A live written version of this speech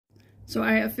So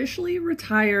I officially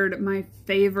retired my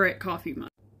favorite coffee mug.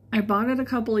 I bought it a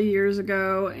couple of years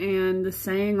ago and the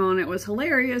saying on it was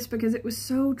hilarious because it was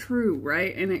so true,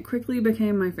 right? And it quickly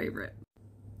became my favorite.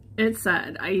 It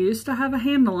said, "I used to have a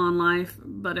handle on life,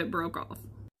 but it broke off."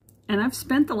 And I've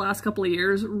spent the last couple of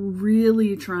years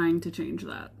really trying to change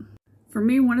that. For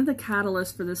me, one of the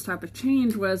catalysts for this type of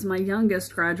change was my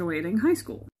youngest graduating high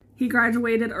school. He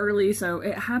graduated early, so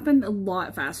it happened a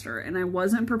lot faster, and I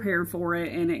wasn't prepared for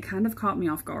it, and it kind of caught me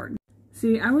off guard.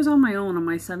 See, I was on my own on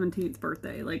my 17th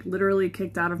birthday, like literally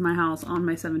kicked out of my house on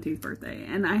my 17th birthday,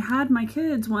 and I had my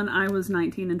kids when I was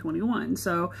 19 and 21,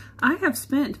 so I have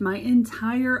spent my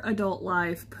entire adult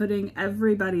life putting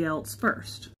everybody else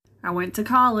first. I went to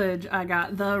college, I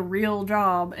got the real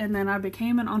job, and then I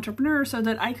became an entrepreneur so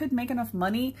that I could make enough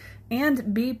money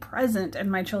and be present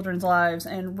in my children's lives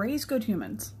and raise good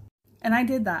humans. And I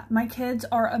did that. My kids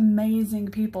are amazing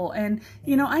people. And,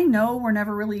 you know, I know we're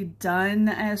never really done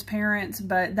as parents,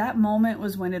 but that moment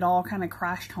was when it all kind of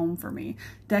crashed home for me.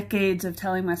 Decades of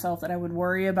telling myself that I would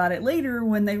worry about it later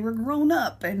when they were grown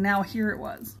up, and now here it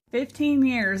was. 15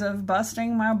 years of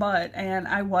busting my butt, and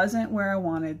I wasn't where I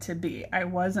wanted to be. I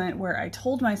wasn't where I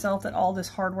told myself that all this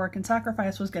hard work and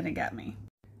sacrifice was going to get me.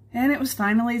 And it was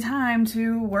finally time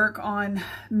to work on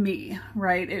me,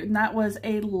 right? And that was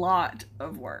a lot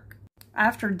of work.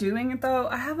 After doing it though,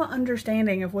 I have an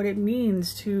understanding of what it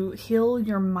means to heal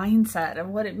your mindset, of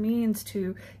what it means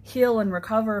to heal and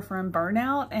recover from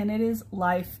burnout, and it is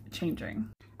life-changing.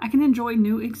 I can enjoy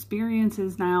new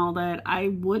experiences now that I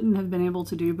wouldn't have been able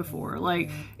to do before.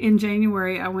 Like in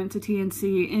January, I went to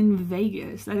TNC in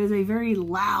Vegas. That is a very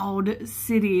loud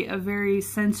city, a very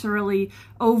sensorily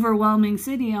overwhelming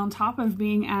city, on top of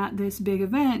being at this big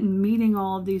event and meeting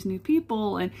all of these new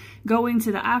people and going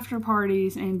to the after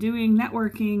parties and doing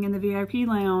networking in the VIP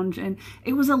lounge. And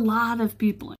it was a lot of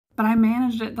people. But I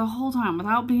managed it the whole time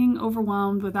without being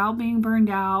overwhelmed, without being burned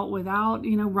out, without,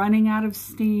 running out of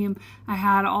steam. I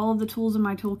had all of the tools in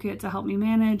my toolkit to help me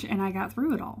manage, and I got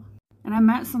through it all. And I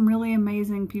met some really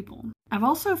amazing people. I've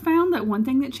also found that one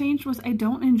thing that changed was I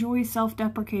don't enjoy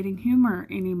self-deprecating humor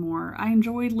anymore. I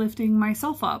enjoy lifting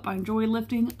myself up. I enjoy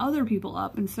lifting other people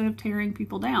up instead of tearing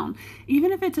people down.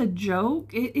 Even if it's a joke,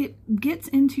 it gets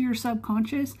into your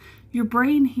subconscious. Your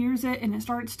brain hears it and it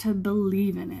starts to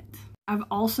believe in it. I've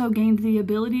also gained the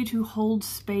ability to hold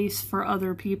space for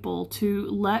other people, to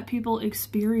let people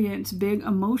experience big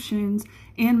emotions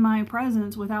in my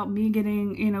presence without me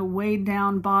getting, weighed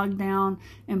down, bogged down,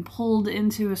 and pulled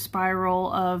into a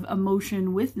spiral of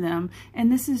emotion with them.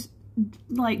 And this is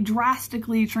like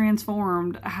drastically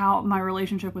transformed how my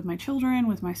relationship with my children,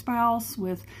 with my spouse,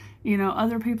 with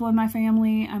other people in my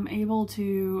family. I'm able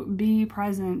to be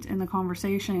present in the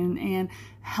conversation and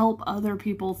help other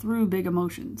people through big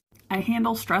emotions. I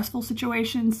handle stressful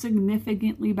situations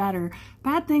significantly better.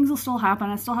 Bad things will still happen.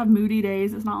 I still have moody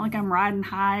days. It's not like I'm riding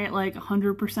high at like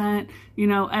 100%,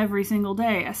 every single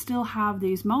day. I still have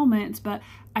these moments, but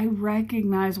I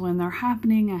recognize when they're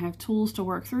happening. I have tools to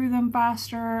work through them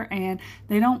faster, and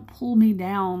they don't pull me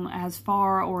down as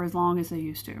far or as long as they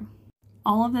used to.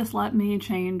 All of this let me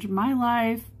change my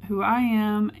life, who I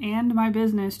am, and my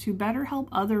business to better help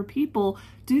other people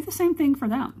do the same thing for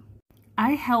them.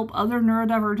 I help other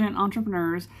neurodivergent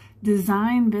entrepreneurs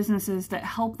design businesses that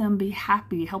help them be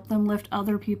happy, help them lift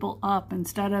other people up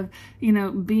instead of,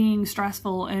 being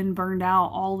stressful and burned out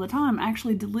all the time,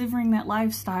 actually delivering that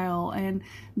lifestyle and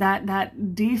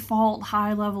that default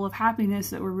high level of happiness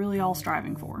that we're really all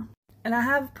striving for. And I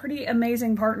have pretty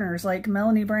amazing partners like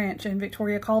Melanie Branch and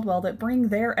Victoria Caldwell that bring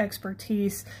their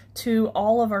expertise to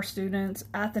all of our students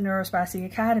at the Neurospasy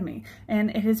Academy. And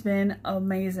it has been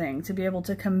amazing to be able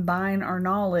to combine our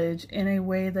knowledge in a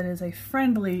way that is a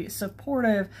friendly,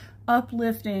 supportive,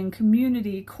 uplifting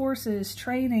community, courses,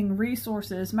 training,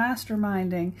 resources,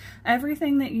 masterminding,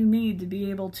 everything that you need to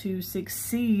be able to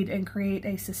succeed and create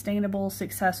a sustainable,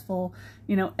 successful,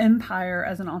 empire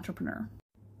as an entrepreneur.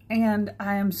 And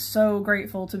I am so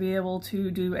grateful to be able to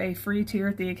do a free tier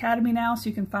at the Academy now, so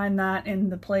you can find that in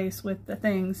the place with the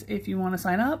things if you want to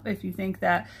sign up, if you think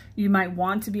that you might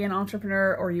want to be an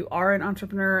entrepreneur or you are an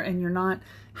entrepreneur and you're not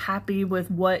happy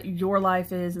with what your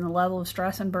life is and the level of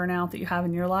stress and burnout that you have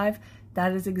in your life.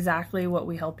 That is exactly what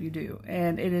we help you do.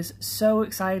 And it is so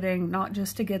exciting, not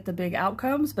just to get the big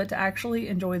outcomes, but to actually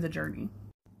enjoy the journey.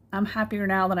 I'm happier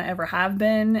now than I ever have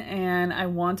been, and I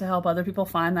want to help other people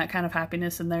find that kind of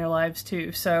happiness in their lives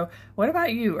too. So what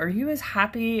about you? Are you as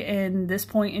happy in this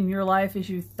point in your life as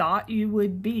you thought you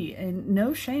would be? And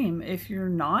no shame if you're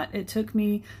not. It took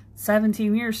me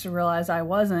 17 years to realize I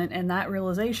wasn't, and that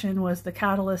realization was the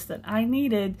catalyst that I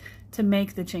needed to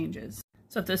make the changes.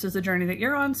 So if this is the journey that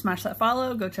you're on, smash that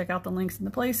follow, go check out the links and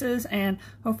the places, and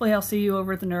hopefully I'll see you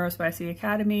over at the NeuroSpicy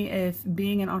Academy if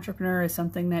being an entrepreneur is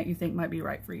something that you think might be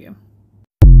right for you.